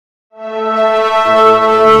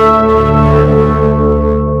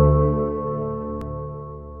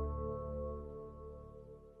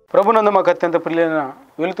మాకు అత్యంత ప్రియులైన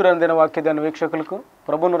వెలుతురందిన వాక్యదాన వీక్షకులకు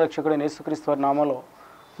ప్రభువును రక్షకుడైన యేసుక్రీస్తు వారి నామములో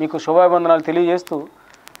మీకు శుభాభివందనాలు తెలియజేస్తూ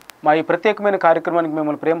మా ఈ ప్రత్యేకమైన కార్యక్రమానికి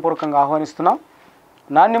మిమ్మల్ని ప్రేమపూర్వకంగా ఆహ్వానిస్తున్నాం.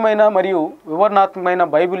 నాణ్యమైన మరియు వివరణాత్మకమైన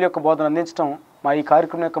బైబిల్ యొక్క బోధన అందించడం మా ఈ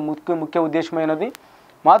కార్యక్రమం యొక్క ముఖ్య ఉద్దేశమైనది.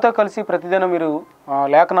 మాతో కలిసి ప్రతిదినం మీరు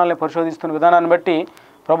లేఖనాలను పరిశోధిస్తున్న విధానాన్ని బట్టి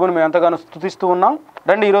ప్రభువుని మేము ఎంతగానో స్తుతిస్తూ ఉన్నాం.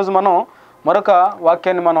 రండి, ఈరోజు మనం మరొక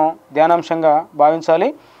వాక్యాన్ని మనం ధ్యానాంశంగా భావించాలి.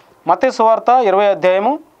 మత్తయి సువార్త 20వ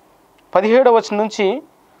అధ్యాయము 17వ వచనం నుంచి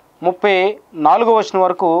 34వ వచనం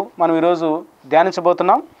వరకు మనం ఈరోజు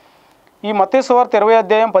ధ్యానించబోతున్నాం. ఈ మత్తయి సువార్త 20వ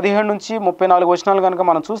అధ్యాయం 17 నుంచి 34 వచనాలు కనుక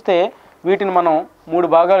మనం చూస్తే వీటిని మనం 3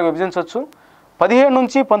 భాగాలు విభజించవచ్చు. 17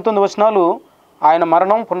 నుంచి 19 వచనాలు ఆయన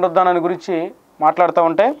మరణం పునరుద్ధానాన్ని గురించి మాట్లాడుతూ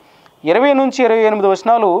ఉంటాయి. 20 నుంచి 28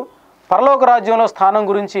 వచనాలు పరలోక రాజ్యంలో స్థానం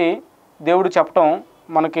గురించి దేవుడు చెప్పటం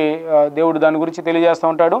మనకి దేవుడు దాని గురించి తెలియజేస్తూ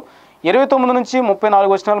ఉంటాడు. 29 నుంచి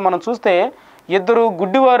 34 వచనాలు మనం చూస్తే ఇద్దరు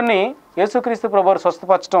గుడ్డివారిని యేసుక్రీస్తు ప్రభువారు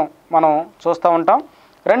స్వస్థపరచడం మనం చూస్తూ ఉంటాం.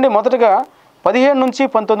 రండి, మొదటగా 17 నుంచి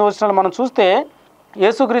 19 వచనాలు మనం చూస్తే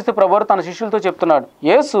యేసుక్రీస్తు ప్రభువారు తన శిష్యులతో చెప్తున్నాడు.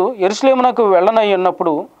 యేసు యెరూషలేమునకు వెళ్ళనై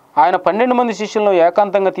ఉన్నప్పుడు ఆయన 12 మంది శిష్యులను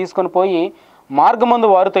ఏకాంతంగా తీసుకొని పోయి మార్గమందు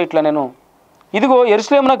వారితో ఇట్లా, నేను ఇదిగో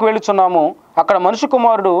యెరూషలేమునకు వెళ్ళుచున్నాము, అక్కడ మనుష్య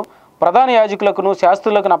కుమారుడు ప్రధాన యాజకులకును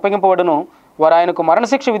శాస్త్రులకు అప్పగింపబడును, వారు ఆయనకు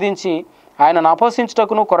మరణశిక్ష విధించి ఆయనను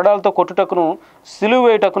అపహసించుటకును కొరడాలతో కొట్టుటకును సిలువ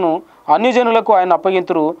వేయుటకును అన్యజనులకు ఆయన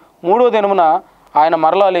అప్పగింతురు, 3వ దినమున ఆయన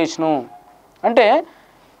మరలా లేచును. అంటే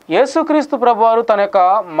యేసుక్రీస్తు ప్రభువారు తన యొక్క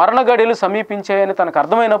మరణ గడియలు సమీపించాయని తనకు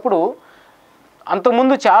అర్థమైనప్పుడు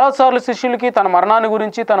అంతకుముందు చాలాసార్లు శిష్యులకి తన మరణాన్ని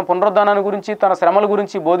గురించి, తన పునరుద్ధానాన్ని గురించి, తన శ్రమల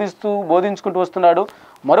గురించి బోధించుకుంటూ వస్తున్నాడు.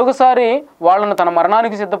 మరొకసారి వాళ్ళను తన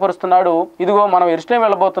మరణానికి సిద్ధపరుస్తున్నాడు. ఇదిగో మనం యెరూషలేము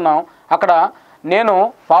వెళ్ళబోతున్నాం, అక్కడ నేను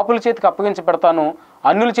పాపుల చేతికి అప్పగించబెడతాను,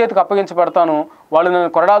 అన్యుల చేతికి అప్పగించబెడతాను, వాళ్ళు నేను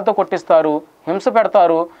కొరడాలతో కొట్టిస్తారు, హింస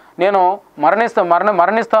పెడతారు, నేను మరణిస్తాను, మరలా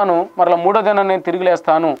 3వ దినాన్ని నేను తిరిగి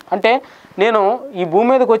లేస్తాను. అంటే నేను ఈ భూమి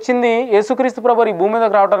మీదకి వచ్చింది, యేసుక్రీస్తు ప్రభువారు ఈ భూమి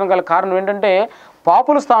మీదకి రావడానికి గల కారణం ఏంటంటే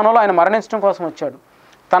పాపుల స్థానంలో ఆయన మరణించడం కోసం వచ్చాడు.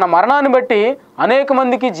 తన మరణాన్ని బట్టి అనేక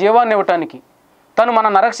మందికి జీవాన్ని ఇవ్వటానికి, తను మన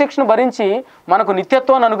నరకశిక్షను భరించి మనకు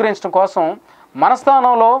నిత్యత్వాన్ని అనుగ్రహించడం కోసం మన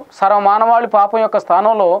స్థానంలో సర్వమానవాళి పాపం యొక్క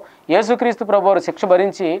స్థానంలో యేసుక్రీస్తు ప్రభువారు శిక్ష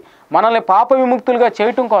భరించి మనల్ని పాప విముక్తులుగా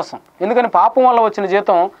చేయటం కోసం. ఎందుకని పాపం వల్ల వచ్చిన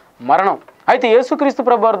జీతం మరణం. అయితే యేసుక్రీస్తు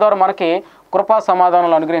ప్రభువారి ద్వారా మనకి కృపా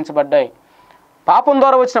సమాధానాలు అనుగ్రహించబడ్డాయి. పాపం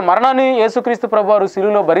ద్వారా వచ్చిన మరణాన్ని యేసుక్రీస్తు ప్రభువారు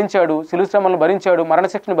శిలువలో భరించాడు, శిలువ శ్రమలను భరించాడు,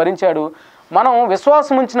 మరణశిక్షను భరించాడు. మనం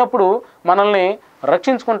విశ్వాసం ఉంచినప్పుడు మనల్ని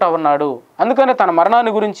రక్షించుకుంటా ఉన్నాడు. అందుకని తన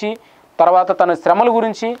మరణాన్ని గురించి, తర్వాత తన శ్రమల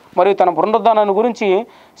గురించి మరియు తన పునరుద్ధానాన్ని గురించి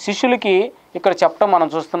శిష్యులకి ఇక్కడ చెప్పడం మనం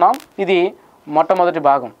చూస్తున్నాం. ఇది మొట్టమొదటి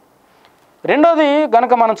భాగం. రెండోది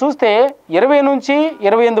గనక మనం చూస్తే 20 నుంచి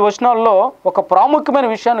 28 వచనాల్లో ఒక ప్రాముఖ్యమైన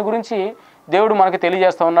విషయాన్ని గురించి దేవుడు మనకి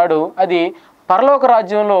తెలియజేస్తూ ఉన్నాడు. అది పరలోక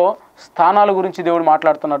రాజ్యంలో స్థానాల గురించి దేవుడు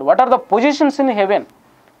మాట్లాడుతున్నాడు. What are the positions in heaven?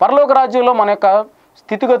 పరలోక రాజ్యంలో మన యొక్క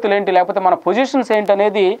స్థితిగతులు ఏంటి, లేకపోతే మన పొజిషన్స్ ఏంటి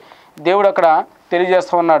అనేది దేవుడు అక్కడ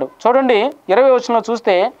తెలియజేస్తూ ఉన్నాడు. చూడండి, 20వ వచనంలో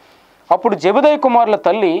చూస్తే, అప్పుడు జెబెదయి కుమారుల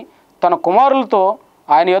తల్లి తన కుమారులతో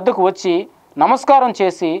ఆయన యొద్దకు వచ్చి నమస్కారం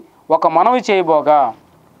చేసి ఒక మనవి చేయబోగా.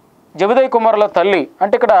 జెబెదయి కుమారుల తల్లి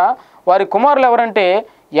అంటే ఇక్కడ వారి కుమారులు ఎవరంటే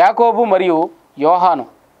యాకోబు మరియు యోహాను.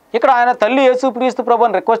 ఇక్కడ ఆయన తల్లి యేసుక్రీస్తు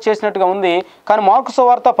ప్రభువుని రిక్వెస్ట్ చేసినట్టుగా ఉంది. కానీ మార్కు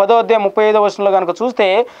సువార్త 10వ అధ్యాయం 35వ వచనంలో కనుక చూస్తే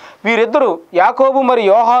వీరిద్దరు యాకోబు మరియు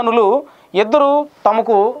యోహానులు ఇద్దరు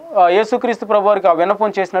తమకు యేసుక్రీస్తు ప్రభువారికి ఆ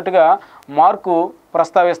విన్నపం చేసినట్టుగా మార్కు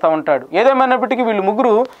ప్రస్తావిస్తూ ఉంటాడు. ఏదేమైనప్పటికీ వీళ్ళు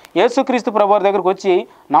ముగ్గురు యేసుక్రీస్తు ప్రభువారి దగ్గరకు వచ్చి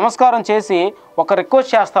నమస్కారం చేసి ఒక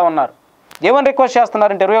రిక్వెస్ట్ చేస్తూ ఉన్నారు. ఏమని రిక్వెస్ట్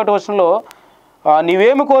చేస్తున్నారంటే 21వ వచనంలో,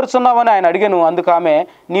 నీవేమి కోరుచున్నావని ఆయన అడిగాను. అందుకు ఆమె,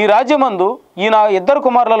 నీ రాజ్యమందు ఈ నా ఇద్దరు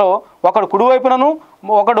కుమారులలో ఒకడు కుడివైపునను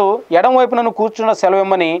ఒకడు ఎడం వైపునను కూర్చున్న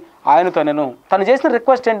సెలవిమ్మని ఆయనతో నేను. తను చేసిన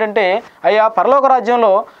రిక్వెస్ట్ ఏంటంటే, అయ్యా పరలోక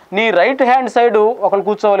రాజ్యంలో నీ రైట్ హ్యాండ్ సైడు ఒకళ్ళు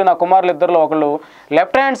కూర్చోవాలి, నా కుమారులు ఇద్దరిలో ఒకళ్ళు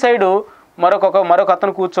లెఫ్ట్ హ్యాండ్ సైడు మరొక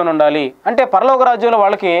అతను కూర్చొని ఉండాలి. అంటే పరలోక రాజ్యంలో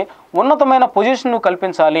వాళ్ళకి ఉన్నతమైన పొజిషన్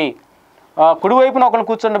కల్పించాలి. కుడివైపున ఒకరిని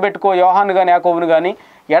కూర్చోబెట్టుకో, యోహాను కానీ యాకోబును కానీ,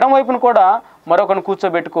 ఎడం వైపున కూడా మరొకరిని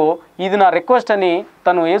కూర్చోబెట్టుకో, ఇది నా రిక్వెస్ట్ అని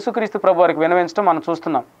తను యేసుక్రీస్తు ప్రభువారికి విన్నవించడం మనం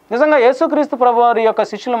చూస్తున్నాం. నిజంగా యేసుక్రీస్తు ప్రభువారి యొక్క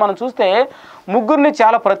శిష్యులు మనం చూస్తే ముగ్గురిని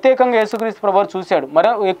చాలా ప్రత్యేకంగా యేసుక్రీస్తు ప్రభువారు చూశాడు. మరి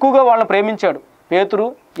ఎక్కువగా వాళ్ళని ప్రేమించాడు. పేతురు,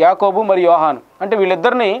 యాకోబు మరియు యోహాను. అంటే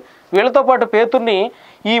వీళ్ళతో పాటు పేతుర్ని,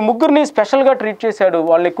 ఈ ముగ్గురిని స్పెషల్గా ట్రీట్ చేశాడు,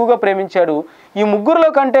 వాళ్ళని ఎక్కువగా ప్రేమించాడు. ఈ ముగ్గురులో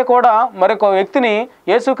కంటే కూడా మరొక వ్యక్తిని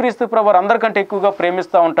యేసుక్రీస్తు ప్రభువారు అందరికంటే ఎక్కువగా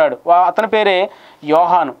ప్రేమిస్తూ ఉంటాడు. అతని పేరే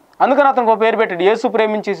యోహాను. అందుకని అతనికి ఒక పేరు పెట్టాడు, యేసు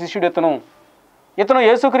ప్రేమించే శిష్యుడు ఇతను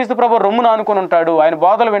యేసుక్రీస్తు ప్రభువారు రొమ్మును ఆనుకొని ఉంటాడు, ఆయన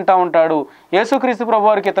బోధలు వింటూ ఉంటాడు. యేసుక్రీస్తు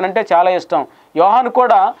ప్రభువారికి ఇతనంటే చాలా ఇష్టం. యోహాను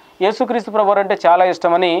కూడా యేసుక్రీస్తు ప్రభువారు అంటే చాలా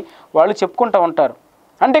ఇష్టమని వాళ్ళు చెప్పుకుంటూ ఉంటారు.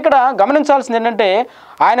 అంటే ఇక్కడ గమనించాల్సింది ఏంటంటే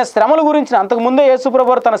ఆయన శ్రమల గురించి అంతకుముందే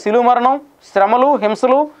యేసుప్రభు తన శిలువ మరణం, శ్రమలు,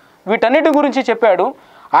 హింసలు వీటన్నిటి గురించి చెప్పాడు.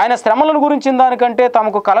 ఆయన శ్రమలను గురించిన దానికంటే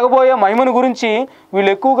తమకు కలగబోయే మహిమను గురించి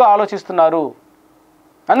వీళ్ళు ఎక్కువగా ఆలోచిస్తున్నారు.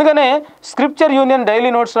 అందుకనే స్క్రిప్చర్ యూనియన్ డైలీ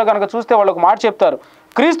నోట్స్లో కనుక చూస్తే వాళ్ళు ఒక మాట చెప్తారు.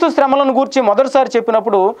 క్రీస్తు శ్రమలను గురించి మొదటిసారి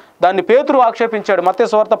చెప్పినప్పుడు దాన్ని పేతురు ఆక్షేపించాడు. మత్తయి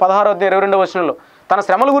సువార్త 16:22 తన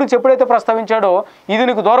శ్రమల గురించి ఎప్పుడైతే ప్రస్తావించాడో ఇది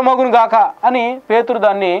నీకు దూరమగును గాక అని పేతురు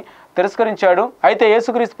దాన్ని తిరస్కరించాడు. అయితే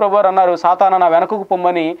యేసుక్రీస్తు ప్రభువారు అన్నారు, సాతానా నా వెనకకు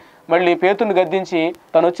పొమ్మని మళ్ళీ పేతురుని గద్దించి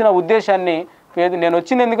తను వచ్చిన ఉద్దేశాన్ని నేను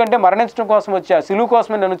వచ్చింది ఎందుకంటే మరణించడం కోసం వచ్చా, సిలువ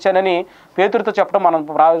కోసమే నేను వచ్చానని పేతురుతో చెప్పడం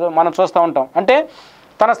మనం చూస్తూ ఉంటాం. అంటే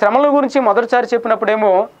తన శ్రమల గురించి మొదటిసారి చెప్పినప్పుడేమో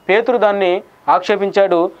పేతురు దాన్ని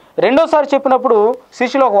ఆక్షేపించాడు. రెండోసారి చెప్పినప్పుడు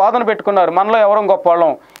శిష్యులు ఒక వాదన పెట్టుకున్నారు, మనలో ఎవరు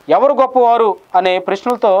గొప్పవాళ్ళం, ఎవరు గొప్పవారు అనే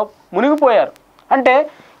ప్రశ్నలతో మునిగిపోయారు. అంటే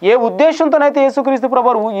ఏ ఉద్దేశంతోనైతే యేసుక్రీస్తు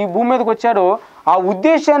ప్రభువు ఈ భూమి మీదకి వచ్చాడో ఆ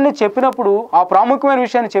ఉద్దేశాన్ని చెప్పినప్పుడు, ఆ ప్రాముఖ్యమైన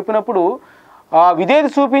విషయాన్ని చెప్పినప్పుడు విధేయత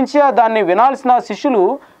చూపించి దాన్ని వినాల్సిన శిష్యులు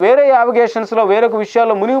వేరే యావిగేషన్స్లో వేరొక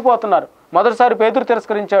విషయాల్లో మునిగిపోతున్నారు. మొదటిసారి పేతురు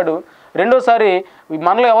తిరస్కరించాడు, రెండోసారి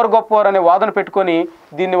మనలో ఎవరు గొప్పవారు అనే వాదన పెట్టుకొని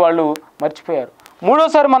దీన్ని వాళ్ళు మర్చిపోయారు.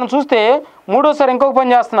 మూడోసారి మనం చూస్తే మూడోసారి ఇంకొక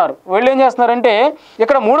పని చేస్తున్నారు. వీళ్ళు ఏం చేస్తున్నారంటే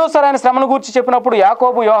ఇక్కడ మూడోసారి ఆయన శ్రమను గూర్చి చెప్పినప్పుడు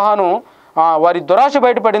యాకోబు, యోహాను వారి దురాశ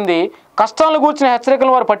బయటపడింది. కష్టాలను గూర్చిన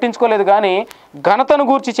హెచ్చరికలను వారు పట్టించుకోలేదు, కానీ ఘనతను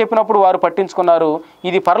గూర్చి చెప్పినప్పుడు వారు పట్టించుకున్నారు.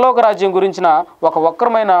 ఇది పరలోక రాజ్యం గురించిన ఒక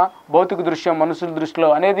వక్రమైన భౌతిక దృశ్యం మనుషుల దృష్టిలో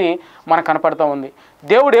అనేది మనకు కనపడుతూ ఉంది.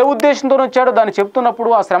 దేవుడు ఏ ఉద్దేశంతో వచ్చాడో దాన్ని చెప్తున్నప్పుడు,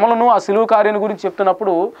 ఆ శ్రమలను ఆ సిలువ కార్యం గురించి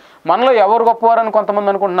చెప్తున్నప్పుడు మనలో ఎవరు గొప్పవారని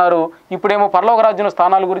కొంతమంది అనుకుంటున్నారు. ఇప్పుడేమో పరలోక రాజ్యంలో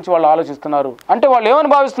స్థానాల గురించి వాళ్ళు ఆలోచిస్తున్నారు. అంటే వాళ్ళు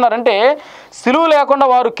ఏమని భావిస్తున్నారంటే సిలువ లేకుండా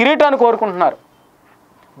వారు కిరీటాన్ని కోరుకుంటున్నారు,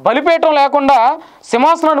 బలిపీఠం లేకుండా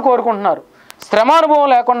సింహాసనాన్ని కోరుకుంటున్నారు, శ్రమానుభవం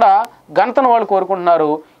లేకుండా ఘనతను వాళ్ళు కోరుకుంటున్నారు.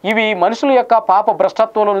 ఇవి మనుషుల యొక్క పాప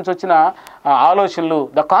భ్రష్టత్వంలో నుంచి వచ్చిన ఆలోచనలు.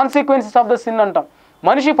 The consequences of the sin అంటాం.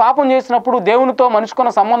 మనిషి పాపం చేసినప్పుడు, దేవునితో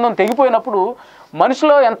మనిషికున్న సంబంధం తెగిపోయినప్పుడు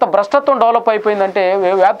మనిషిలో ఎంత భ్రష్టత్వం డెవలప్ అయిపోయిందంటే,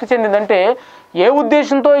 వ్యాప్తి చెందిందంటే, ఏ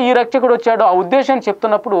ఉద్దేశంతో ఈ రక్షకుడు వచ్చాడో ఆ ఉద్దేశాన్ని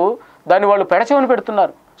చెప్తున్నప్పుడు దాన్ని వాళ్ళు పెడచెవిని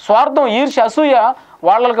పెడుతున్నారు. స్వార్థం, ఈర్ష్య, అసూయ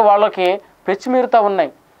వాళ్ళకి పెచ్చిమీరుతూ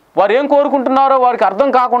ఉన్నాయి. వారు ఏం కోరుకుంటున్నారో వారికి అర్థం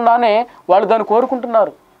కాకుండానే వాళ్ళు దాన్ని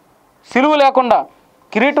కోరుకుంటున్నారు. సిలువ లేకుండా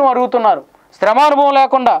కిరీటం అడుగుతున్నారు, శ్రమానుభవం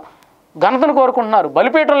లేకుండా ఘనతను కోరుకుంటున్నారు,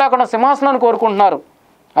 బలిపీఠం లేకుండా సింహాసనాన్ని కోరుకుంటున్నారు.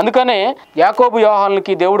 అందుకనే యాకోబు,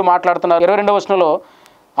 యోహానులకి దేవుడు మాట్లాడుతున్నారు 22వ వచనంలో,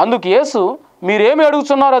 అందుకు యేసు మీరేమి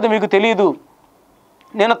అడుగుతున్నారో అది మీకు తెలియదు,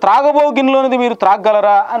 నేను త్రాగబో గిన్నెలోనిది మీరు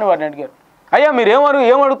త్రాగగలరా అని వారిని అడిగారు. అయ్యా మీరు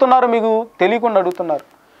ఏం అడుగుతున్నారో మీకు తెలియకుండా అడుగుతున్నారు.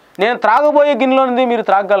 నేను త్రాగబోయే గిన్నెలోనిది మీరు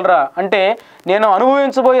త్రాగగలరా అంటే నేను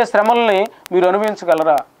అనుభవించబోయే శ్రమల్ని మీరు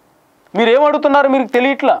అనుభవించగలరా? మీరు ఏమడుగుతున్నారో మీకు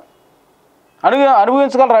తెలియట్లా,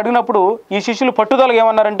 అనుభవించగలరా అడిగినప్పుడు ఈ శిష్యులు పట్టుదలగా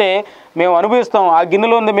ఏమన్నారంటే మేము అనుభవిస్తాం, ఆ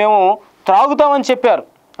గిన్నెలోనిది మేము త్రాగుతామని చెప్పారు.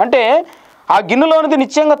 అంటే ఆ గిన్నెలోనిది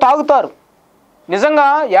నిశ్చయంగా తాగుతారు. నిజంగా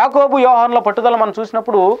యాకోబు, యోహానుల పట్టుదల మనం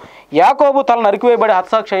చూసినప్పుడు యాకోబు తల నరికివేయబడి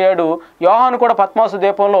హత్సాక్షి అయ్యాడు. యోహాను కూడా పద్మాసు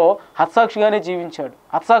ద్వీపంలో హత్సాక్షిగానే జీవించాడు,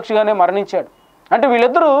 హత్సాక్షిగానే మరణించాడు. అంటే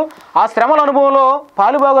వీళ్ళిద్దరూ ఆ శ్రమల అనుభవంలో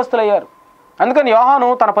పాలుభాగస్తులయ్యారు. అందుకని యోహాను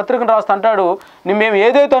తన పత్రికను రాస్తూ అంటాడు, మేము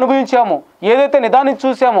ఏదైతే అనుభవించామో, ఏదైతే నిదానించి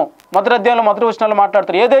చూసామో, మొదటి అధ్యాయంలో మొదటి వచనాల్లో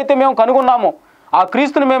మాట్లాడతారు, ఏదైతే మేము కనుగొన్నామో ఆ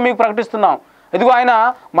క్రీస్తుని మేము మీకు ప్రకటిస్తున్నాం. ఇదిగో ఆయన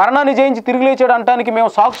మరణాన్ని జయించి తిరిగి లేచాడు అనడానికి మేము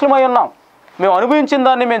సాక్షులమై ఉన్నాం. మేము అనుభవించిన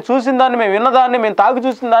దాన్ని, మేము చూసిన దాన్ని, మేము విన్నదాన్ని, మేము తాగి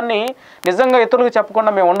చూసిన దాన్ని నిజంగా ఇతరులకు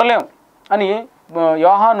చెప్పకుండా మేము ఉండలేం అని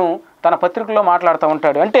యోహాను తన పత్రికలో మాట్లాడుతూ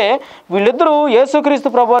ఉంటాడు. అంటే వీళ్ళిద్దరూ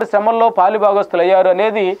యేసుక్రీస్తు ప్రభువారి శ్రమల్లో పాలిభాగస్తులు అయ్యారు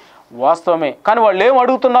అనేది వాస్తవమే. కానీ వాళ్ళు ఏం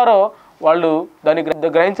అడుగుతున్నారో వాళ్ళు దాన్ని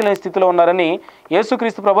గ్రహించలేని స్థితిలో ఉన్నారని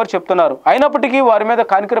యేసుక్రీస్తు ప్రభువారు చెప్తున్నారు. అయినప్పటికీ వారి మీద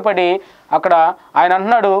కనికరపడి అక్కడ ఆయన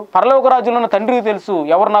అంటున్నాడు, పరలోక రాజ్యంలో ఉన్న తండ్రికి తెలుసు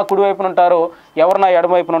ఎవరు నా కుడి వైపున ఉంటారో ఎవరు నా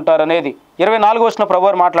ఎడమ వైపున ఉంటారు అనేది. 24వ వచనం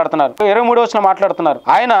ప్రభువారు మాట్లాడుతున్నారు. 23వ వచనం మాట్లాడుతున్నారు,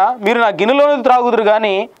 ఆయన మీరు నా గిన్నెలోనిది త్రాగుదురు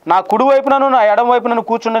కానీ నా కుడి వైపునను నా ఎడమ వైపునను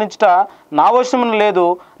కూర్చుండనిచ్చుట నా వశమున లేదు,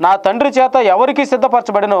 నా తండ్రి చేత ఎవరికి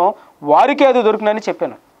సిద్ధపరచబడినో వారికే అది దొరికినని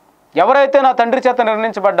చెప్పాను. ఎవరైతే నా తండ్రి చేత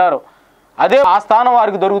నిర్ణయించబడ్డారో అదే ఆ స్థానం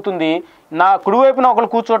వారికి దొరుకుతుంది. నా కుడివైపున ఒకరు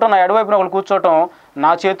కూర్చోవటం, నా ఎడవైపున ఒకరు కూర్చోవటం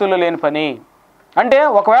నా చేతుల్లో లేని పని. అంటే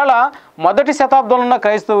ఒకవేళ మొదటి శతాబ్దంలో ఉన్న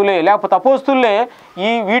క్రైస్తవులే లేకపోతే అపోస్తులే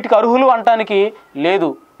వీటికి అర్హులు అనటానికి లేదు.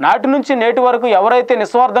 నాటి నుంచి నేటి వరకు ఎవరైతే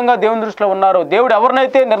నిస్వార్థంగా దేవుని దృష్టిలో ఉన్నారో, దేవుడు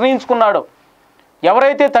ఎవరినైతే నిర్ణయించుకున్నాడో,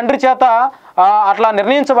 ఎవరైతే తండ్రి చేత అట్లా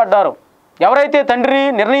నిర్ణయించబడ్డారో, ఎవరైతే తండ్రి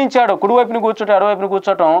నిర్ణయించాడో కుడివైపుని కూర్చోటం ఎడవైపుని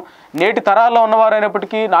కూర్చోటం, నేటి తరాల్లో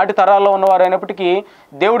ఉన్నవారైనప్పటికీ నాటి తరాల్లో ఉన్నవారైనప్పటికీ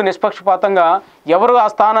దేవుడు నిష్పక్షపాతంగా ఎవరు ఆ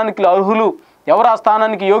స్థానానికి అర్హులు, ఎవరు ఆ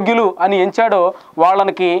స్థానానికి యోగ్యులు అని ఎంచాడో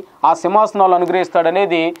వాళ్ళకి ఆ సింహాసనాలు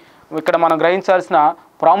అనుగ్రహిస్తాడనేది ఇక్కడ మనం గ్రహించాల్సిన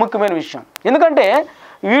ప్రాముఖ్యమైన విషయం. ఎందుకంటే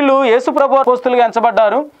వీళ్ళు యేసుప్రభు అపోస్తులుగా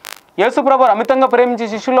ఎంచబడ్డారు, యేసుప్రభు అమితంగా ప్రేమించే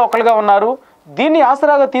శిష్యుల్లో ఒకరుగా ఉన్నారు. దీన్ని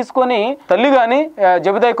ఆసరాగా తీసుకొని తల్లి కానీ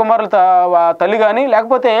జబెదాయి కుమారుల తల్లి కానీ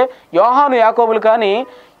లేకపోతే యోహాను యాకోబులు కానీ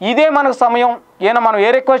ఇదే మనకు సమయం, ఈయన మనం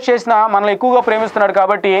ఏ రిక్వెస్ట్ చేసినా మనల్ని ఎక్కువగా ప్రేమిస్తున్నాడు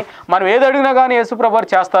కాబట్టి మనం ఏది అడిగినా కానీ యేసుప్రభు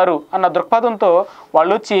చేస్తారు అన్న దృక్పథంతో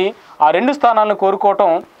వాళ్ళు వచ్చి ఆ 2 స్థానాలను కోరుకోవటం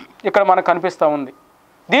ఇక్కడ మనకు కనిపిస్తూ ఉంది.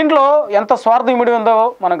 దీంట్లో ఎంత స్వార్థం ఇమిడి ఉందో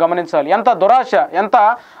మనం గమనించాలి, ఎంత దురాశ, ఎంత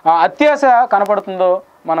అత్యాశ కనపడుతుందో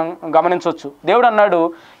మనం గమనించవచ్చు. దేవుడు అన్నాడు,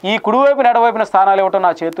 ఈ కుడివైపున ఎడవైపున స్థానాలు ఇవ్వటం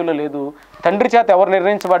నా చేతుల్లో లేదు. తండ్రి చేత ఎవరు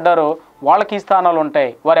నిర్ణయించబడ్డారో వాళ్ళకి ఈ స్థానాలు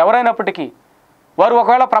ఉంటాయి. వారు ఎవరైనప్పటికీ వారు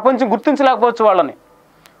ఒకవేళ ప్రపంచం గుర్తించలేకపోవచ్చు, వాళ్ళని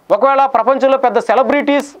ఒకవేళ ప్రపంచంలో పెద్ద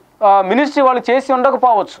సెలబ్రిటీస్ మినిస్ట్రీ వాళ్ళు చేసి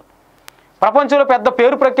ఉండకపోవచ్చు, ప్రపంచంలో పెద్ద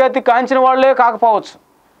పేరు ప్రఖ్యాతి కాంచిన వాళ్ళే కాకపోవచ్చు.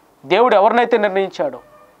 దేవుడు ఎవరినైతే నిర్ణయించాడో,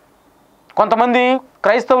 కొంతమంది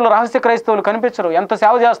క్రైస్తవులు, రహస్య క్రైస్తవులు కనిపించరు, ఎంత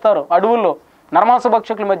సేవ చేస్తారో అడవుల్లో నరమాంస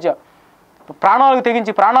భక్షకుల మధ్య ప్రాణాలకు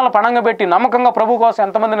తెగించి ప్రాణాలను పణంగా పెట్టి నమ్మకంగా ప్రభు కోసం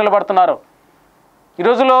ఎంతమంది నిలబడుతున్నారో. ఈ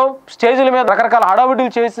రోజులో స్టేజీల మీద రకరకాల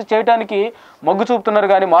హడావిడులు చేయడానికి మొగ్గు చూపుతున్నారు,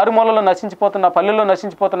 కానీ మారుమూలలో నశించిపోతున్న, పల్లెల్లో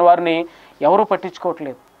నశించిపోతున్న వారిని ఎవరూ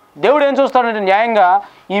పట్టించుకోవట్లేదు. దేవుడు ఏం చూస్తాడంటే న్యాయంగా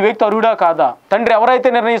ఈ వ్యక్తి అర్హుడా కాదా, తండ్రి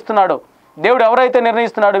ఎవరైతే నిర్ణయిస్తున్నాడో, దేవుడు ఎవరైతే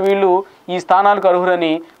నిర్ణయిస్తున్నాడో వీళ్ళు ఈ స్థానాలకు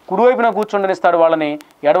అర్హులని కుడివైపున కూర్చుండనిస్తాడు వాళ్ళని,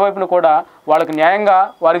 ఎడవైపున కూడా వాళ్ళకి న్యాయంగా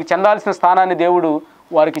వారికి చెందాల్సిన స్థానాన్ని దేవుడు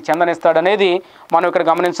వారికి చెందనిస్తాడనేది మనం ఇక్కడ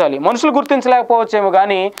గమనించాలి. మనుషులు గుర్తించలేకపోవచ్చేమో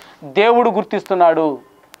కానీ దేవుడు గుర్తిస్తున్నాడు.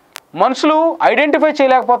 మనుషులు ఐడెంటిఫై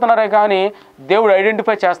చేయలేకపోతున్నారే కానీ దేవుడు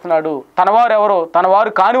ఐడెంటిఫై చేస్తున్నాడు. తన వారు ఎవరో, తన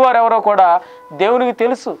వారు కాని వారు ఎవరో కూడా దేవునికి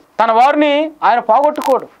తెలుసు. తన వారిని ఆయన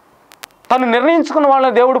పోగొట్టుకోడు. తను నిర్ణయించుకున్న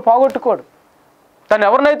వాళ్ళని దేవుడు పోగొట్టుకోడు. తను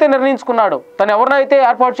ఎవరినైతే నిర్ణయించుకున్నాడో, తను ఎవరినైతే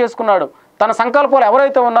ఏర్పాటు చేసుకున్నాడో, తన సంకల్పాలు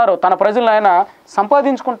ఎవరైతే ఉన్నారో తన ప్రజలను ఆయన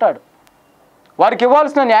సంపాదించుకుంటాడు. వారికి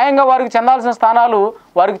ఇవ్వాల్సిన, న్యాయంగా వారికి చెందాల్సిన స్థానాలు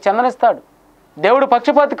వారికి చెందనిస్తాడు. దేవుడు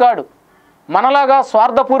పక్షపాతి కాడు. మనలాగా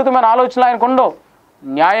స్వార్థపూరితమైన ఆలోచనలు ఆయనకు ఉండవు.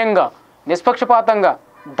 న్యాయంగా, నిష్పక్షపాతంగా,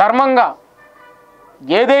 ధర్మంగా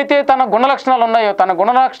ఏదైతే తన గుణలక్షణాలు ఉన్నాయో తన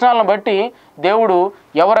గుణలక్షణాలను బట్టి దేవుడు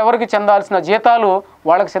ఎవరెవరికి చెందాల్సిన జీతాలు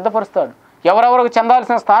వాళ్ళకి సిద్ధపరుస్తాడు, ఎవరెవరికి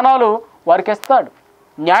చెందాల్సిన స్థానాలు వారికి ఇస్తాడు,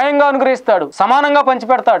 న్యాయంగా అనుగ్రహిస్తాడు, సమానంగా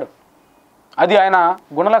పంచిపెడతాడు. అది ఆయన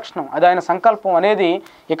గుణలక్షణం, అది ఆయన సంకల్పం అనేది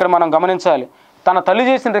ఇక్కడ మనం గమనించాలి. తన తల్లి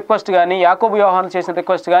చేసిన రిక్వెస్ట్ కానీ, యాకోబు యోహాను చేసిన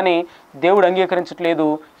రిక్వెస్ట్ కానీ దేవుడు అంగీకరించట్లేదు.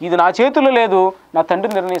 ఇది నా చేతుల్లో లేదు, నా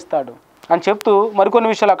తండ్రి నిర్ణయిస్తాడు అని చెప్తూ మరికొన్ని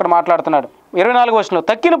విషయాలు అక్కడ మాట్లాడుతున్నాడు. 24వ వచనంలో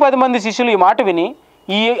తక్కిన 10 మంది శిష్యులు ఈ మాట విని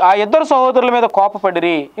ఆ 2 సహోదరుల మీద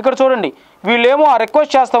కోపపడిరి. ఇక్కడ చూడండి, వీళ్ళేమో ఆ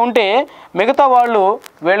రిక్వెస్ట్ చేస్తూ ఉంటే మిగతా వాళ్ళు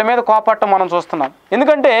వీళ్ళ మీద కోపపడటం మనం చూస్తున్నాం.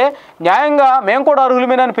 ఎందుకంటే న్యాయంగా మేము కూడా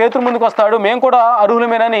అర్హులమేనని పేతురు ముందుకు వస్తాడు, మేము కూడా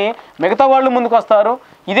అర్హులమేనని మిగతా వాళ్ళు ముందుకు వస్తారు.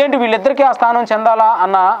 ఇదేంటి వీళ్ళిద్దరికీ ఆ స్థానం చెందాలా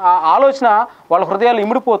అన్న ఆ ఆలోచన వాళ్ళ హృదయాలు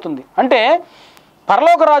ఇమిడిపోతుంది. అంటే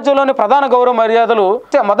పరలోక రాజ్యంలోని ప్రధాన గౌరవ మర్యాదలు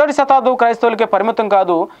మొదటి శతాబ్దం క్రైస్తవులకే పరిమితం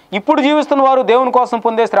కాదు. ఇప్పుడు జీవిస్తున్న వారు దేవుని కోసం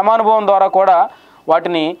పొందే శ్రమానుభవం ద్వారా కూడా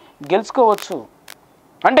వాటిని గెలుచుకోవచ్చు.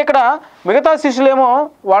 అంటే ఇక్కడ మిగతా శిష్యులేమో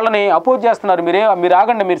వాళ్ళని అపోజ్ చేస్తున్నారు, మీరు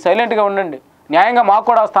ఆగండి, మీరు సైలెంట్గా ఉండండి, న్యాయంగా మాకు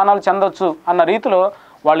కూడా స్థానాలు చెందొచ్చు అన్న రీతిలో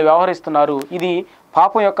వాళ్ళు వ్యవహరిస్తున్నారు. ఇది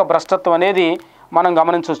పాపం యొక్క భ్రష్టత్వం అనేది మనం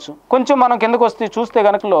గమనించవచ్చు. కొంచెం మనం కిందకు వస్తే చూస్తే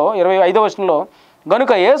గనుకలో 25వ వచనంలో,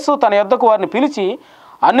 గనుక యేసు తన యొద్దకు వారిని పిలిచి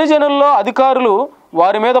అన్ని జనుల్లో అధికారులు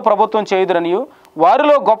వారి మీద ప్రభుత్వం చేయుదురనియు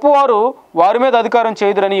వారిలో గొప్పవారు వారి మీద అధికారం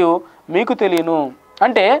చేయుదురనియు మీకు తెలియను.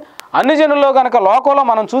 అంటే అన్ని జనుల్లో కనుక లోకంలో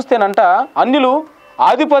మనం చూస్తేనంట అన్యులు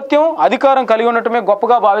ఆధిపత్యం, అధికారం కలిగి ఉండటమే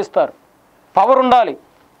గొప్పగా భావిస్తారు. పవర్ ఉండాలి,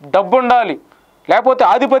 డబ్బు ఉండాలి, లేకపోతే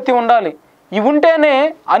ఆధిపత్యం ఉండాలి. ఇవి ఉంటేనే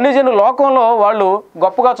అన్ని జనులు లోకంలో వాళ్ళు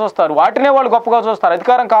గొప్పగా చూస్తారు, వాటినే వాళ్ళు గొప్పగా చూస్తారు.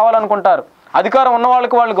 అధికారం కావాలనుకుంటారు, అధికారం ఉన్న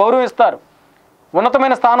వాళ్ళకి వాళ్ళు గౌరవిస్తారు,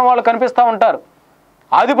 ఉన్నతమైన స్థానం వాళ్ళు కనిపిస్తూ ఉంటారు.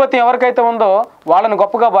 ఆధిపత్యం ఎవరికైతే ఉందో వాళ్ళని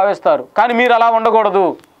గొప్పగా భావిస్తారు. కానీ మీరు అలా ఉండకూడదు.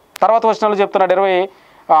 తర్వాత వచనంలో చెప్తున్నాడు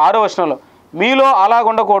 26వ వచనంలో, మీలో అలాగ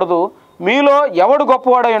ఉండకూడదు. మీలో ఎవడు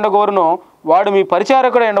గొప్పవాడై ఉండగోరునో వాడు మీ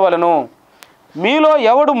పరిచారకుడై ఉండవలను, మీలో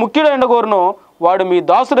ఎవడు ముఖ్యుడై ఉండగోరునో వాడు మీ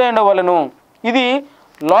దాసుడై ఉండవలను. ఇది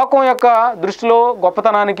లోకం యొక్క దృష్టిలో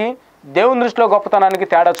గొప్పతనానికి, దేవుని దృష్టిలో గొప్పతనానికి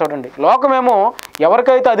తేడా చూడండి. లోకమేమో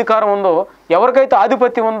ఎవరికైతే అధికారం ఉందో, ఎవరికైతే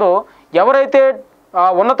ఆధిపత్యం ఉందో, ఎవరైతే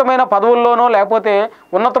ఉన్నతమైన పదవుల్లోనో లేకపోతే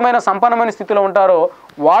ఉన్నతమైన సంపన్నమైన స్థితిలో ఉంటారో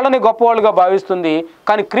వాళ్ళని గొప్పవాళ్ళుగా భావిస్తుంది.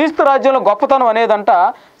 కానీ క్రీస్తు రాజ్యంలో గొప్పతనం అనేదంట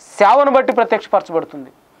సేవను బట్టి ప్రత్యక్షపరచబడుతుంది.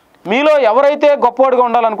 మీలో ఎవరైతే గొప్పవాడుగా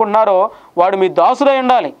ఉండాలనుకుంటున్నారో వాడు మీ దాసుడై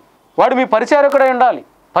ఉండాలి, వాడు మీ పరిచారకుడై ఉండాలి.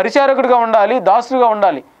 పరిచారకుడిగా ఉండాలి, దాసుడిగా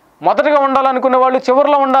ఉండాలి. మొదటగా ఉండాలనుకునే వాళ్ళు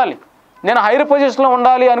చివరిలో ఉండాలి. నేను హైయర్ పొజిషన్లో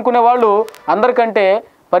ఉండాలి అనుకునే వాళ్ళు అందరికంటే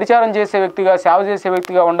పరిచారం చేసే వ్యక్తిగా, సేవ చేసే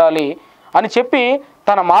వ్యక్తిగా ఉండాలి అని చెప్పి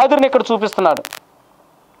తన మాదిరిని ఇక్కడ చూపిస్తున్నాడు.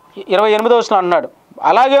 28వ వచనం అన్నాడు,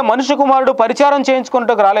 అలాగే మనుష్య కుమారుడు పరిచారం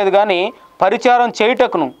చేయించుకుంటకు రాలేదు కానీ పరిచారం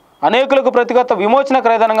చేయుటకును అనేకులకు ప్రతిగత విమోచన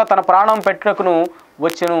క్రయధనంగా తన ప్రాణం పెట్టుటకును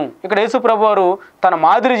వచ్చెను. ఇక్కడ యేసు ప్రభు వారు తన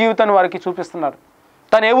మాదిరి జీవితాన్ని వారికి చూపిస్తున్నారు.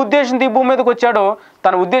 తను ఏ ఉద్దేశంతో ఈ భూమి మీదకి వచ్చాడో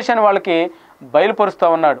తన ఉద్దేశాన్ని వాళ్ళకి బయలుపరుస్తూ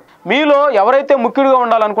ఉన్నాడు. మీలో ఎవరైతే ముఖ్యుడిగా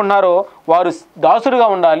ఉండాలనుకుంటున్నారో వారు దాసుడిగా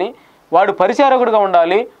ఉండాలి, వాడు పరిచారకుడిగా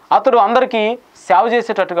ఉండాలి, అతడు అందరికీ సేవ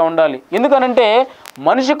చేసేటట్టుగా ఉండాలి. ఎందుకనంటే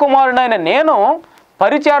మనిషి కుమారుడైన నేను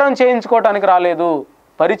పరిచారం చేయించుకోవటానికి రాలేదు,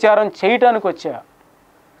 పరిచారం చేయటానికి వచ్చా.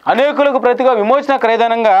 అనేకులకు ప్రతిగా విమోచన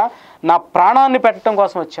క్రయధనంగా నా ప్రాణాన్ని పెట్టడం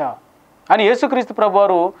కోసం వచ్చా అని యేసుక్రీస్తు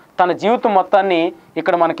ప్రభువారు తన జీవితం మొత్తాన్ని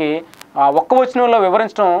ఇక్కడ మనకి ఒక్క వచనంలో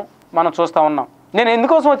వివరించడం మనం చూస్తూ ఉన్నాం. నేను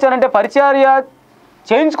ఎందుకోసం వచ్చానంటే పరిచర్య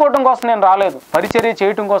చేయించుకోవడం కోసం నేను రాలేదు, పరిచర్య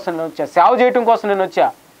చేయటం కోసం నేను వచ్చా, సేవ చేయటం కోసం నేను వచ్చా.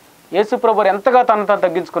 యేసు ప్రభువారు ఎంతగా తను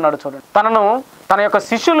తగ్గించుకున్నాడు చూడండి. తన యొక్క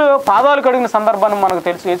శిష్యులు పాదాలు కడిగిన సందర్భాన్ని మనకు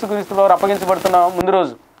తెలుసు. యేసుక్రీస్తు ప్రభువారు అప్పగించబడుతున్న ముందు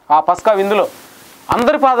రోజు ఆ పస్కా విందులో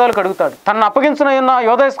అందరి పాదాలు కడుగుతాడు. తనను అప్పగించిన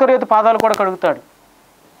యోధా ఇస్కరియోతు పాదాలు కూడా కడుగుతాడు.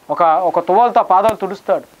 ఒక తువాలతో పాదాలు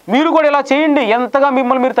తుడుస్తాడు. మీరు కూడా ఇలా చేయండి, ఎంతగా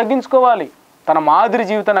మిమ్మల్ని మీరు తగ్గించుకోవాలి. తన మాదిరి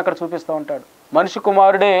జీవితాన్ని అక్కడ చూపిస్తూ ఉంటాడు. మనిషి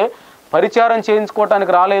కుమారుడే పరిచారం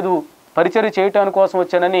చేయించుకోవటానికి రాలేదు, పరిచర్య చేయటానికి కోసం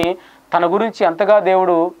వచ్చానని తన గురించి ఎంతగా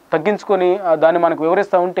దేవుడు తగ్గించుకొని దాన్ని మనకు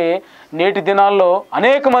వివరిస్తూ ఉంటే నేటి దినాల్లో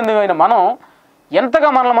అనేక మంది అయిన మనం ఎంతగా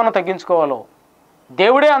మనల్ని మనం తగ్గించుకోవాలో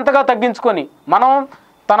దేవుడే అంతగా తగ్గించుకొని మనం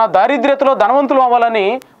తన దారిద్ర్యతలో ధనవంతులు అవ్వాలని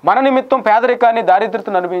మన నిమిత్తం పేదరికాన్ని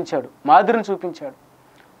దారిద్ర్యతను అనుభవించాడు, మాదిరిని చూపించాడు.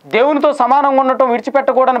 దేవునితో సమానంగా ఉండటం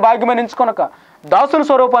విడిచిపెట్టకూడని భాగ్యమని ఎంచుకొనక దాసుని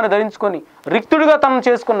స్వరూపాన్ని ధరించుకొని రిక్తుడిగా తనను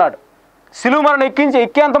చేసుకున్నాడు. శిలువ మరణ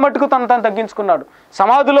ఎక్కేంత మట్టుకు తను తగ్గించుకున్నాడు.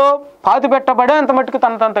 సమాధిలో పాతి పెట్టబడేంత మట్టుకు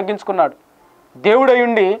తను తగ్గించుకున్నాడు. దేవుడు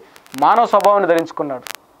అయ్యుండి మానవ స్వభావాన్ని ధరించుకున్నాడు.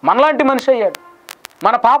 మనలాంటి మనిషి అయ్యాడు.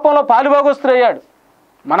 మన పాపంలో పాలుభాగస్తుడయ్యాడు.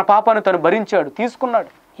 మన పాపాన్ని తను భరించాడు, తీసుకున్నాడు.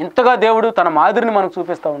 ఇంతగా దేవుడు తన మాదిరిని మనకు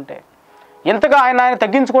చూపిస్తూ ఉంటే, ఇంతగా ఆయన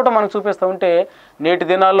తగ్గించుకోవటం మనకు చూపిస్తూ ఉంటే నేటి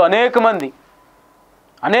దినాల్లో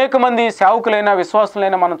అనేక మంది సేవకులైన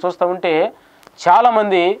విశ్వాసులైనా మనం చూస్తూ ఉంటే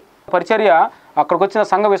చాలామంది పరిచర్య అక్కడికి వచ్చిన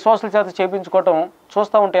సంఘ విశ్వాసుల చేత చేయించుకోవటం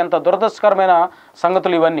చూస్తూ ఉంటే ఎంత దురదృష్టకరమైన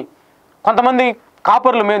సంగతులు ఇవన్నీ. కొంతమంది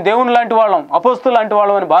కాపర్లు మేము దేవుని లాంటి వాళ్ళం, అపోస్తులు లాంటి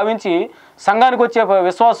వాళ్ళం అని భావించి సంఘానికి వచ్చే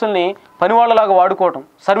విశ్వాసుల్ని పనివాళ్ళలాగా వాడుకోవటం,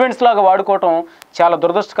 సర్వెంట్స్ లాగా వాడుకోవటం చాలా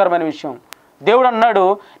దురదృష్టకరమైన విషయం. దేవుడు అన్నాడు,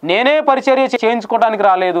 నేనే పరిచర్య చేయించుకోవడానికి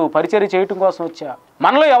రాలేదు, పరిచర్య చేయటం కోసం వచ్చా.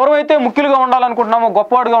 మనలో ఎవరైతే ముఖ్యులుగా ఉండాలనుకుంటున్నామో,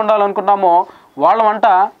 గొప్పవాడుగా ఉండాలనుకుంటున్నామో వాళ్ళమంట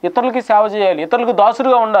ఇతరులకి సేవ చేయాలి, ఇతరులకు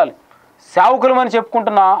దాసుడుగా ఉండాలి. సేవకులు అని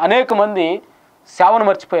చెప్పుకుంటున్న అనేక మంది సేవను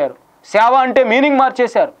మర్చిపోయారు. సేవ అంటే మీనింగ్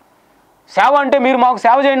మార్చేశారు. సేవ అంటే మీరు మాకు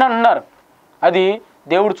సేవ చేయండి అని అన్నారు. అది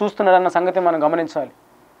దేవుడు చూస్తున్నాడన్న సంగతి మనం గమనించాలి.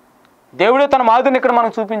 దేవుడే తన మాదిరిని ఇక్కడ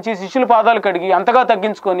మనకు చూపించి శిష్యుల పాదాలు కడిగి అంతగా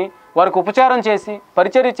తగ్గించుకొని వారికి ఉపచారం చేసి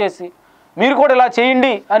పరిచర్య చేసి మీరు కూడా ఇలా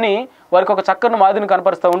చేయండి అని వారికి ఒక చక్కని మాదిరిని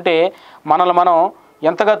కనపరుస్తూ ఉంటే మనల్ని మనం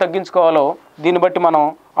ఎంతగా తగ్గించుకోవాలో దీన్ని బట్టి మనం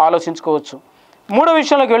ఆలోచించుకోవచ్చు. మూడో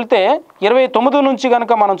విషయంలోకి వెళ్తే 29 నుంచి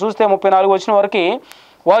కనుక మనం చూస్తే 34 వచ్చిన వరకు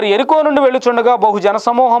వారు ఎరికో నుండి వెళ్ళుచుండగా బహు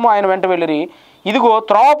జనసమూహము ఆయన వెంట వెళ్ళిరి. ఇదిగో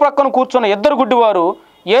త్రోవ ప్రక్కన కూర్చున్న 2 గుడ్డివారు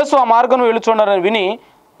యేసు ఆ మార్గం వెళ్ళుచున్నారని విని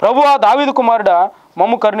ప్రభువా దావీదు కుమారుడా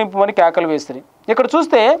మమ్ము కరుణింపుమని కేకలు వేసిరి. ఇక్కడ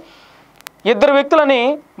చూస్తే 2 వ్యక్తులని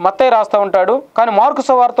మత్తయి రాస్తూ ఉంటాడు. కానీ మార్కు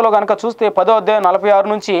సువార్తలో కనుక చూస్తే 10వ అధ్యాయం 46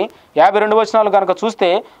 నుంచి 52 వచనాలు కనుక చూస్తే,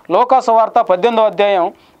 లోకా సువార్త 18వ అధ్యాయం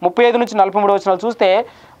 35 నుంచి 43 వచనాలు చూస్తే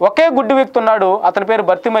ఒకే గుడ్డి వ్యక్తి ఉన్నాడు, అతని పేరు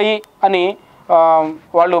భర్తిమయి అని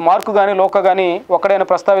వాళ్ళు మార్కు కానీ లోక కానీ ఒక్కడైనా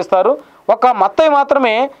ప్రస్తావిస్తారు. ఒక మత్తయి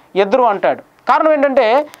మాత్రమే 2 అంటాడు. కారణం ఏంటంటే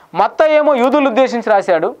మత్తయి ఏమో యూదులను ఉద్దేశించి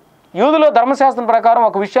రాశాడు. యూదులో ధర్మశాస్త్రం ప్రకారం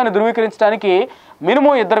ఒక విషయాన్ని ధృవీకరించడానికి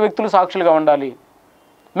మినిమం 2 వ్యక్తులు సాక్షులుగా ఉండాలి.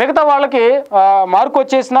 మిగతా వాళ్ళకి మార్కు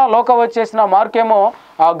వచ్చేసినా లోక వచ్చేసినా మార్కు ఏమో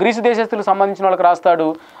గ్రీసు దేశస్తులకు సంబంధించిన వాళ్ళకి రాస్తాడు,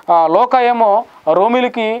 లోక ఏమో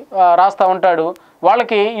రోమిలకి రాస్తూ ఉంటాడు.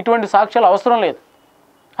 వాళ్ళకి ఇటువంటి సాక్ష్యాలు అవసరం లేదు.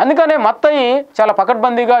 అందుకనే మత్తయి చాలా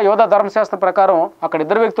పకడ్బందీగా యోధా ధర్మశాస్త్రం ప్రకారం అక్కడ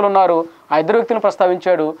 2 వ్యక్తులు ఉన్నారు, ఆ 2 వ్యక్తులను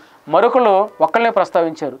ప్రస్తావించాడు. మరొకరు ఒక్కళ్ళనే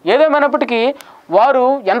ప్రస్తావించారు. ఏదేమైనప్పటికీ వారు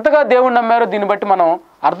ఎంతగా దేవుణ్ణి నమ్మారో దీన్ని బట్టి మనం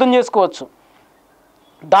అర్థం చేసుకోవచ్చు.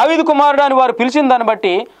 దావీదు కుమారుడు అని వారు పిలిచిన దాన్ని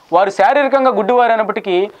బట్టి వారు శారీరకంగా గుడ్డివారు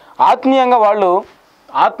అయినప్పటికీ ఆత్మీయంగా వాళ్ళు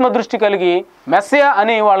ఆత్మదృష్టి కలిగి మెస్సియా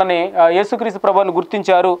అని వాళ్ళని యేసుక్రీస్తు ప్రభువుని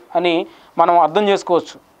గుర్తించారు అని మనం అర్థం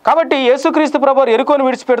చేసుకోవచ్చు. కాబట్టి యేసుక్రీస్తు ప్రభువు ఎరికోను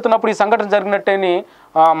విడిచిపెడుతున్నప్పుడు ఈ సంఘటన జరిగినట్టని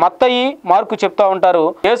మత్తయి మార్కు చెప్తూ ఉంటారు.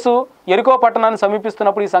 యేసు ఎరికో పట్టణాన్ని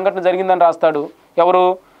సమీపిస్తున్నప్పుడు ఈ సంఘటన జరిగిందని రాస్తాడు ఎవరు,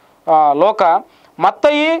 లోక.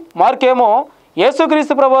 మత్తయి మార్కేమో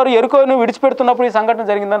యేసుక్రీస్తు ప్రభువు ఎరికోను విడిచిపెడుతున్నప్పుడు ఈ సంఘటన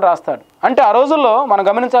జరిగిందని రాస్తాడు. అంటే ఆ రోజుల్లో మనం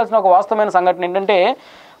గమనించాల్సిన ఒక వాస్తవమైన సంఘటన ఏంటంటే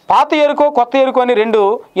పాత ఎరుకో కొత్త ఎరుకో అని 2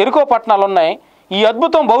 ఎరుకో పట్టణాలు ఉన్నాయి. ఈ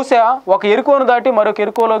అద్భుతం బహుశా ఒక ఎరుకోను దాటి మరొక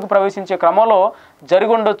ఎరుకోలోకి ప్రవేశించే క్రమంలో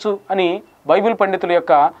జరిగి ఉండొచ్చు అని బైబిల్ పండితుల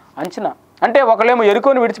యొక్క అంచనా. అంటే ఒకళ్ళేమో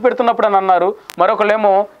ఎరుకోను విడిచిపెడుతున్నప్పుడు అని అన్నారు,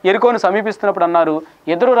 మరొకళ్ళేమో ఎరుకోను సమీపిస్తున్నప్పుడు అన్నారు.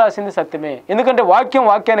 ఎదురు రాసింది సత్యమే. ఎందుకంటే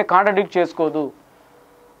వాక్యాన్ని కాంట్రడిక్ట్ చేసుకోదు.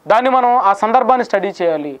 దాన్ని మనం ఆ సందర్భాన్ని స్టడీ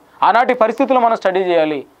చేయాలి, ఆనాటి పరిస్థితులు మనం స్టడీ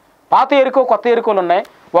చేయాలి. పాత ఎరుకో కొత్త ఎరుకోలు ఉన్నాయి.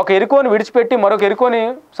 ఒక ఎరుకోని విడిచిపెట్టి మరొక ఎరుకోని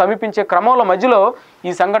సమీపించే క్రమంలో మధ్యలో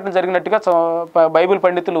ఈ సంఘటన జరిగినట్టుగా బైబిల్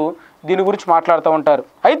పండితులు దీని గురించి మాట్లాడుతూ ఉంటారు.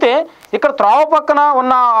 అయితే ఇక్కడ త్రోవ పక్కన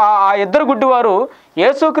ఉన్న ఆ ఇద్దరు గుడ్డివారు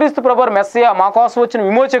యేసుక్రీస్తు ప్రభువు మెస్సియా, మా కోసం వచ్చిన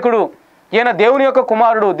విమోచకుడు, ఈయన దేవుని యొక్క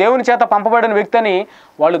కుమారుడు, దేవుని చేత పంపబడిన వ్యక్తి అని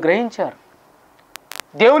వాళ్ళు గ్రహించారు.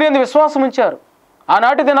 దేవుని యందు విశ్వాసం ఉంచారు.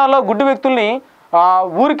 ఆనాటి దినాల్లో గుడ్డి వ్యక్తుల్ని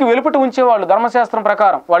ఊరికి వెలుపటి ఉంచేవాళ్ళు. ధర్మశాస్త్రం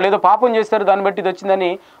ప్రకారం వాళ్ళు ఏదో పాపం చేస్తారు, దాన్ని బట్టి ఇది వచ్చిందని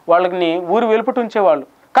వాళ్ళని ఊరు వెలుపటి ఉంచేవాళ్ళు.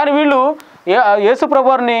 కానీ వీళ్ళు యేసు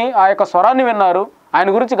ప్రభువుని ఆ యొక్క స్వరాన్ని విన్నారు, ఆయన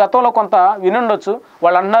గురించి గతంలో కొంత వినుండొచ్చు.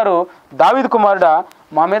 వాళ్ళు అన్నారు, దావీదు కుమారుడా,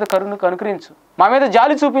 మా మీద కరుణ కనుకరించు, మా మీద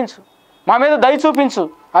జాలి చూపించు, మా మీద దయ చూపించు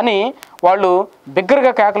అని వాళ్ళు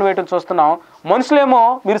బిగ్గరగా కేకలు వేయటం చూస్తున్నాం. మనుషులేమో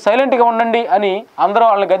మీరు సైలెంట్గా ఉండండి అని అందరూ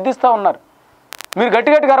వాళ్ళని గద్దిస్తూ ఉన్నారు. మీరు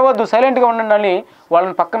గట్టిగా అరవద్దు, సైలెంట్గా ఉండండి అని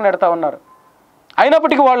వాళ్ళని పక్కన నెడతా ఉన్నారు.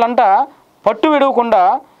 అయినప్పటికీ వాళ్ళంట పట్టు విడవకుండా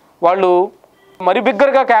వాళ్ళు మరి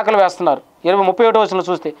బిగ్గరగా కేకలు వేస్తున్నారు. 31వ వచనంలో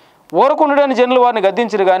చూస్తే, ఊరకుండుడని జనులు వారిని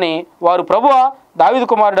గద్దించరు కానీ వారు, ప్రభువా, దావీదు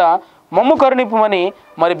కుమారుడా, మమ్ము కరుణింపుమని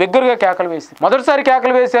మరి బిగ్గరగా కేకలు వేసి, మొదటిసారి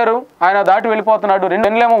కేకలు వేశారు, ఆయన దాటి వెళ్ళిపోతున్నాడు.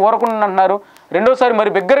 రెండేమో ఊరకుండు అంటున్నారు. రెండోసారి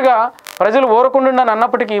మరి బిగ్గరగా ప్రజలు ఊరకుండు అని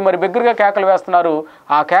అన్నప్పటికీ మరి బిగ్గరగా కేకలు వేస్తున్నారు.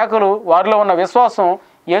 ఆ కేకలు వారిలో ఉన్న విశ్వాసం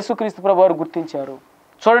యేసుక్రీస్తు ప్రభువారు గుర్తించారు.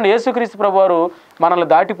 చూడండి, యేసుక్రీస్తు ప్రభువారు మనల్ని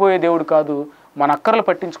దాటిపోయే దేవుడు కాదు. మన అక్కర్లు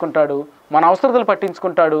పట్టించుకుంటాడు, మన అవసరతలు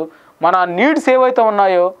పట్టించుకుంటాడు. మన నీడ్స్ ఏవైతే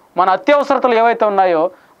ఉన్నాయో, మన అత్యవసరతలు ఏవైతే ఉన్నాయో,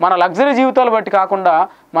 మన లగ్జరీ జీవితాలు బట్టి కాకుండా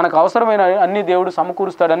మనకు అవసరమైన అన్ని దేవుడు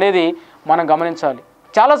సమకూరుస్తాడు అనేది మనం గమనించాలి.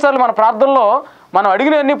 చాలాసార్లు మన ప్రార్థనలో మనం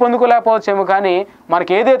అడిగినవన్నీ పొందుకోలేకపోవచ్చేమో, కానీ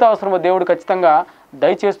మనకి ఏదైతే అవసరమో దేవుడు ఖచ్చితంగా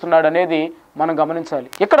దయచేస్తున్నాడు అనేది మనం గమనించాలి.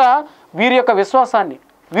 ఇక్కడ వీరి యొక్క విశ్వాసాన్ని,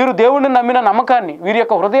 వీరు దేవుడిని నమ్మిన నమ్మకాన్ని, వీరి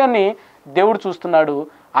యొక్క హృదయాన్ని దేవుడు చూస్తున్నాడు.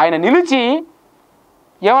 ఆయన నిలిచి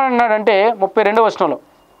ఏమన్నాడంటే 32వ వచనంలో,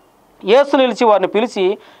 యేసు నిలిచి వారిని పిలిచి,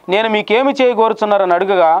 నేను మీకేమి చేయగోరుచున్నారని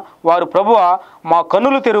అడుగగా వారు, ప్రభువా, మా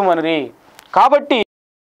కన్నులు తెరువమనిరి. కాబట్టి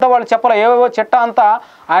వాళ్ళు చెప్పలే, ఏవేవో చిట్ట అంతా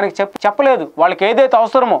ఆయనకి చెప్పలేదు. వాళ్ళకి ఏదైతే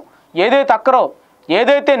అవసరమో, ఏదైతే అక్కరో,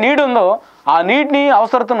 ఏదైతే నీడ్ ఉందో ఆ నీడ్ని,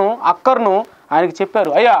 అవసరతను, అక్కర్ను ఆయనకి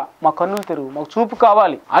చెప్పారు. అయ్యా, మా కన్నులు తెరువు, మాకు చూపు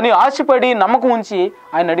కావాలి అని ఆశపడి నమ్మకం ఉంచి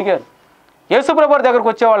ఆయన అడిగారు. యేసుప్రభువారి దగ్గరకు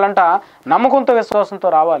వచ్చేవాళ్ళంట నమ్మకంతో విశ్వాసంతో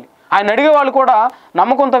రావాలి. ఆయన అడిగే వాళ్ళు కూడా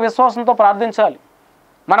నమ్మకంతో విశ్వాసంతో ప్రార్థించాలి.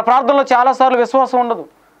 మన ప్రార్థనలో చాలాసార్లు విశ్వాసం ఉండదు,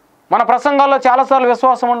 మన ప్రసంగాల్లో చాలాసార్లు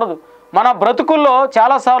విశ్వాసం ఉండదు, మన బ్రతుకుల్లో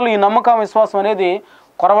చాలాసార్లు ఈ నమ్మకం, విశ్వాసం అనేది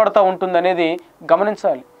కొరవడుతూ ఉంటుంది అనేది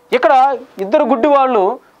గమనించాలి. ఇక్కడ ఇద్దరు గుడ్డి వాళ్ళు,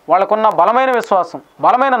 వాళ్ళకున్న బలమైన విశ్వాసం,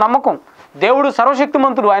 బలమైన నమ్మకం, దేవుడు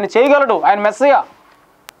సర్వశక్తిమంతుడు, ఆయన చేయగలడు, ఆయన మెస్సయ్య,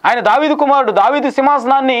 ఆయన దావీదు కుమారుడు, దావీదు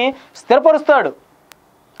సింహాసనాన్ని స్థిరపరుస్తాడు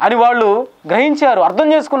అని వాళ్ళు గ్రహించారు, అర్థం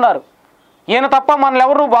చేసుకున్నారు. ఈయన తప్ప మనల్ని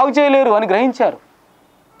ఎవరు బాగు చేయలేరు అని గ్రహించారు.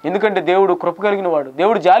 ఎందుకంటే దేవుడు కృప కలిగిన వాడు,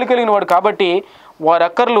 దేవుడు జాలి కలిగిన వాడు. కాబట్టి వారి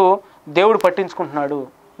అక్కర్లు దేవుడు పట్టించుకుంటున్నాడు,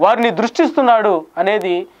 వారిని దృష్టిస్తున్నాడు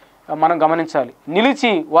అనేది మనం గమనించాలి.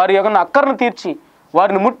 నిలిచి వారి యొక్క అక్కర్ను తీర్చి,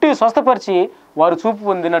 వారిని ముట్టి స్వస్థపరిచి వారు చూపు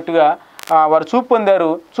పొందినట్టుగా వారు చూపు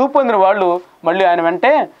పొందారు. చూపు పొందిన వాళ్ళు మళ్ళీ ఆయన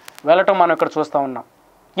వెంటే వెళ్ళటం మనం ఇక్కడ చూస్తూ ఉన్నాం.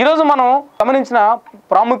 ఈరోజు మనం గమనించిన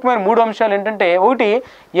ప్రాముఖ్యమైన 3 అంశాలు ఏంటంటే, ఒకటి,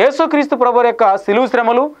 యేసుక్రీస్తు ప్రభువు యొక్క సిలువ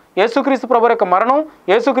శ్రమలు, యేసుక్రీస్తు ప్రభువు యొక్క మరణం,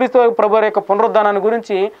 యేసుక్రీస్తు ప్రభువు యొక్క పునరుద్ధానాన్ని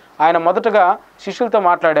గురించి ఆయన మొదటగా శిష్యులతో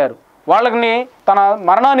మాట్లాడారు. వాళ్ళని తన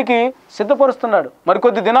మరణానికి సిద్ధపరుస్తున్నాడు.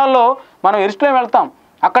 మరికొద్ది దినాల్లో మనం యెరూషలేము వెళ్తాం,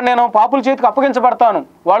 అక్కడ నేను పాపుల చేతికి అప్పగించబడతాను,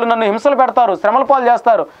 వాళ్ళు నన్ను హింసలు పెడతారు, శ్రమల పాలు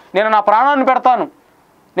చేస్తారు, నేను నా ప్రాణాన్ని పెడతాను,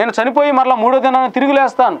 నేను చనిపోయి మరలా 3వ దినాన్ని తిరిగి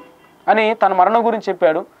లేస్తాను అని తన మరణం గురించి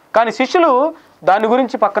చెప్పాడు. కానీ శిష్యులు దాని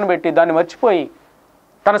గురించి పక్కన పెట్టి, దాన్ని మర్చిపోయి,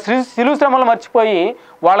 తన సిలువ శ్రమలు మర్చిపోయి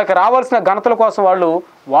వాళ్ళకి రావాల్సిన ఘనతల కోసం వాళ్ళు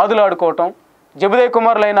వాదులాడుకోవటం, జెబెదయి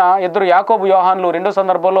కుమారులైన ఇద్దరు యాకోబు, యోహానులు రెండో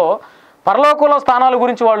సందర్భంలో పరలోకంలో స్థానాల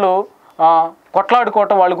గురించి వాళ్ళు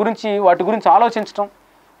కొట్లాడుకోవటం, వాటి గురించి ఆలోచించటం,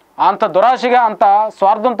 అంత దురాశగా, అంత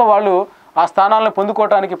స్వార్థంతో వాళ్ళు ఆ స్థానాలను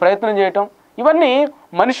పొందుకోవటానికి ప్రయత్నం చేయటం, ఇవన్నీ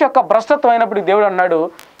మనిషి యొక్క భ్రష్టత్వం అయినప్పటికీ దేవుడు అన్నాడు,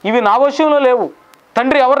 ఇవి నా వశంలో లేవు.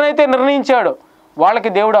 తండ్రి ఎవరినైతే నిర్ణయించాడో వాళ్ళకి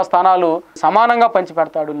దేవుడు ఆ స్థానాలు సమానంగా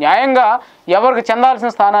పంచిపెడతాడు. న్యాయంగా ఎవరికి చెందాల్సిన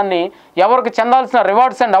స్థానాన్ని, ఎవరికి చెందాల్సిన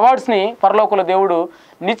రివార్డ్స్ అండ్ అవార్డ్స్ని పరలోకంలో దేవుడు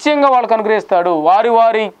నిశ్చయంగా వాళ్ళకు అనుగ్రహిస్తాడు. వారి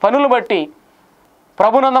వారి పనులు బట్టి,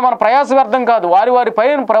 ప్రభునంద మన ప్రయాస వ్యర్థం కాదు, వారి వారి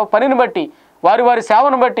పనిని బట్టి, వారి వారి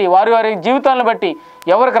సేవను బట్టి, వారి వారి జీవితాలను బట్టి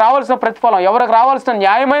ఎవరికి రావాల్సిన ప్రతిఫలం, ఎవరికి రావాల్సిన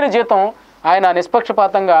న్యాయమైన జీతం ఆయన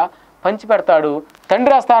నిష్పక్షపాతంగా పంచిపెడతాడు.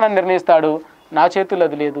 తండ్రి ఆ స్థానాన్ని నిర్ణయిస్తాడు, నా చేతుల్లో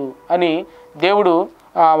అది లేదు అని దేవుడు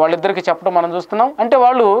వాళ్ళిద్దరికి చెప్పడం మనం చూస్తున్నాం. అంటే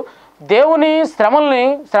వాళ్ళు దేవుని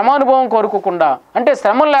శ్రమానుభవం కోరుకోకుండా, అంటే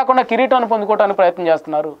శ్రమలు లేకుండా కిరీటాన్ని పొందుకోవడానికి ప్రయత్నం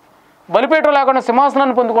చేస్తున్నారు, బలిపీఠం లేకుండా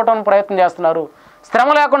సింహాసనాన్ని పొందుకోవడానికి ప్రయత్నం చేస్తున్నారు, శ్రమ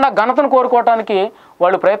లేకుండా ఘనతను కోరుకోవటానికి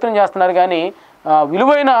వాళ్ళు ప్రయత్నం చేస్తున్నారు. కానీ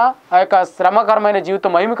విలువైన ఆ యొక్క శ్రమకరమైన జీవితం,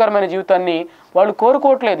 మహిమకరమైన జీవితాన్ని వాళ్ళు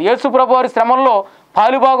కోరుకోవట్లేదు. యేసు ప్రభు వారి శ్రమల్లో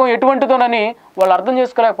పాలుభాగం ఎటువంటిదోనని వాళ్ళు అర్థం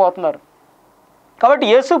చేసుకోలేకపోతున్నారు. కాబట్టి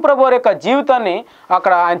యేసు ప్రభు వారి యొక్క జీవితాన్ని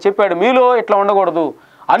అక్కడ ఆయన చెప్పాడు, మీలో ఇట్లా ఉండకూడదు.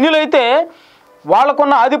 అన్యులైతే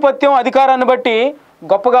వాళ్ళకున్న ఆధిపత్యం, అధికారాన్ని బట్టి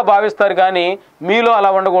గొప్పగా భావిస్తారు, కానీ మీలో అలా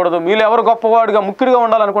ఉండకూడదు. మీలో ఎవరు గొప్పవాడుగా, ముఖ్యుడిగా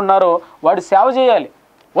ఉండాలనుకుంటున్నారో వాడు సేవ చేయాలి.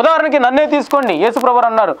 ఉదాహరణకి నన్నే తీసుకోండి. యేసు ప్రభు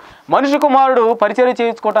అన్నారు, మనిషి కుమారుడు పరిచర్య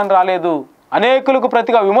చేయించుకోవటానికి రాలేదు, అనేకులకు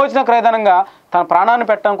ప్రతిగా విమోచన క్రయధనంగా తన ప్రాణాన్ని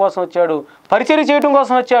పెట్టడం కోసం వచ్చాడు, పరిచర్య చేయడం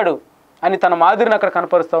కోసం వచ్చాడు అని తన మాదిరిని అక్కడ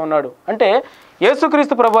కనపరుస్తూ ఉన్నాడు. అంటే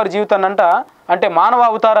యేసుక్రీస్తు ప్రభు వారి జీవితాన్ని అంటే మానవ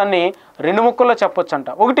అవతారాన్ని రెండు ముక్కల్లో చెప్పొచ్చంట.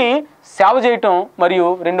 ఒకటి సేవ చేయటం, మరియు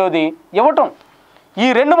రెండోది ఇవ్వటం. ఈ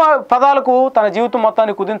రెండు పదాలకు తన జీవితం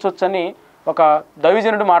మొత్తాన్ని కుదించవచ్చని ఒక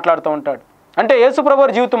దైవజనుడు మాట్లాడుతూ ఉంటాడు. అంటే యేసు ప్రభు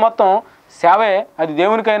వారి జీవితం మొత్తం సేవే, అది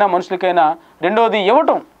దేవునికైనా మనుషులకైనా. రెండోది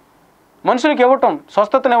ఇవ్వటం, మనుషులకు ఇవ్వటం,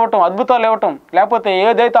 స్వస్థతను ఇవ్వటం, అద్భుతాలు ఇవ్వటం, లేకపోతే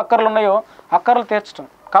ఏదైతే అక్కర్లు ఉన్నాయో అక్కర్లు తీర్చడం.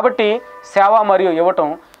 కాబట్టి సేవ మరియు ఇవ్వటం.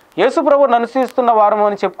 యేసు ప్రభువుని అనుసరిస్తున్న వారము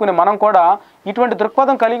అని చెప్పుకునే మనం కూడా ఇటువంటి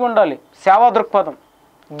దృక్పథం కలిగి ఉండాలి. సేవా దృక్పథం,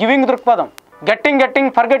 గివింగ్ దృక్పథం. గెట్టింగ్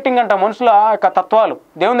ఫర్గెట్టింగ్ అంట మనుషుల యొక్క తత్వాలు.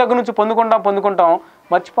 దేవుని దగ్గర నుంచి పొందుకుంటాం,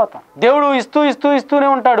 మర్చిపోతాం. దేవుడు ఇస్తూనే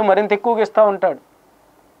ఉంటాడు, మరింత ఎక్కువగా ఇస్తూ ఉంటాడు.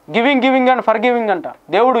 గివింగ్ అండ్ ఫర్ గివింగ్ అంట.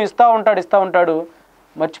 దేవుడు ఇస్తూ ఉంటాడు,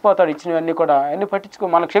 మర్చిపోతాడు ఇచ్చినవన్నీ కూడా. అన్నీ పట్టించుకో,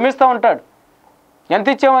 మనం క్షమిస్తూ ఉంటాడు. ఎంత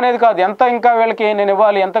ఇచ్చామనేది కాదు, ఎంత ఇంకా వీళ్ళకి నేను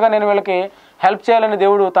ఇవ్వాలి, ఎంతగా నేను వీళ్ళకి హెల్ప్ చేయాలని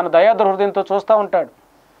దేవుడు తన దయాద్ర హృదయంతో చూస్తూ ఉంటాడు.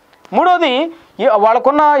 మూడోది,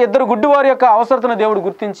 వాళ్ళకున్న ఇద్దరు గుడ్డి వారి యొక్క అవసరతను దేవుడు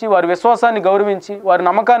గుర్తించి, వారి విశ్వాసాన్ని గౌరవించి, వారి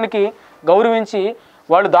నమ్మకానికి గౌరవించి,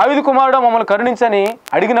 వాళ్ళు దావీదు కుమారుడు మమ్మల్ని కరుణించని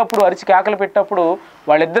అడిగినప్పుడు, అరిచి కేకలు పెట్టినప్పుడు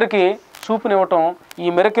వాళ్ళిద్దరికీ చూపునివ్వటం, ఈ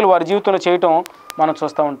మిరకిల్ వారి జీవితంలో చేయటం మనం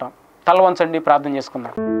చూస్తూ ఉంటాం. తల వంచండి, ప్రార్థన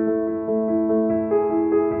చేసుకుందాం.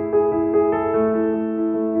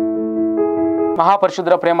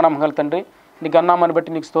 మహాపరిశుద్ర ప్రేమ నమ్మకం తండ్రి, నీ గన్నామాన్ని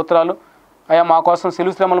బట్టి నీకు స్తోత్రాలు అయ్యా. మా కోసం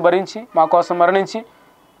సిలువ శ్రమలు భరించి, మా కోసం మరణించి,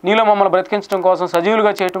 నీలో మమ్మల్ని బ్రతికించడం కోసం,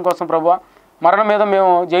 సజీవులుగా చేయడం కోసం ప్రభువా, మరణం మీద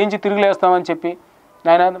మేము జయించి తిరిగి లేస్తామని చెప్పి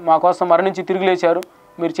నాయన మా కోసం మరణించి తిరిగి లేచారు.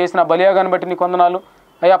 మీరు చేసిన బలియాగాన్ని బట్టి నీకు వందనాలు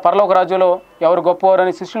అయ్యా. పరలోక రాజ్యంలో ఎవరు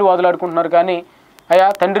గొప్పవారని శిష్యులు వాదులాడుకుంటున్నారు, కానీ అయ్యా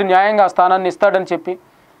తండ్రి న్యాయంగా ఆ స్థానాన్ని ఇస్తాడని చెప్పి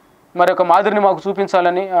మరొక మాదిరిని మాకు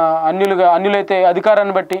చూపించాలని, అన్యులైతే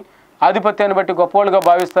అధికారాన్ని బట్టి, ఆధిపత్యాన్ని బట్టి గొప్పవాళ్ళుగా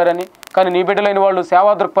భావిస్తారని, కానీ నీ బిడ్డలైన వాళ్ళు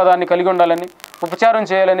సేవా దృక్పథాన్ని కలిగి ఉండాలని, ఉపచారం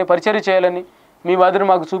చేయాలని, పరిచర్య చేయాలని మీ మాదిరి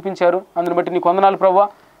మాకు చూపించారు. అందుని బట్టి నీకు వందనాలు ప్రభువా.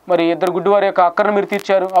 మరి ఇద్దరు గుడ్డివారి యొక్క అక్కరను మీరు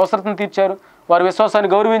తీర్చారు, అవసరతను తీర్చారు, వారి విశ్వాసాన్ని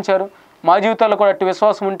గౌరవించారు. మా జీవితాల్లో కూడా అట్టి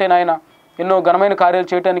విశ్వాసం ఉంటే నాయన ఎన్నో ఘనమైన కార్యాలు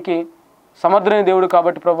చేయడానికి సమర్థులైన దేవుడు.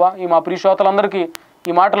 కాబట్టి ప్రభువా, ఈ మా ప్రియ శ్రోతలందరికీ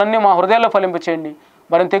ఈ మాటలన్నీ మా హృదయాల్లో ఫలింపచేయండి.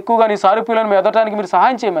 మరింత ఎక్కువగా నీ సారూప్యులను మేము ఎదగటానికి మీరు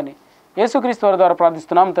సహాయం చేయమని యేసుక్రీస్తు వారి ద్వారా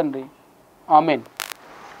ప్రార్థిస్తున్నాం తండ్రి. ఆమేన్.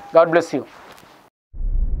 God bless you.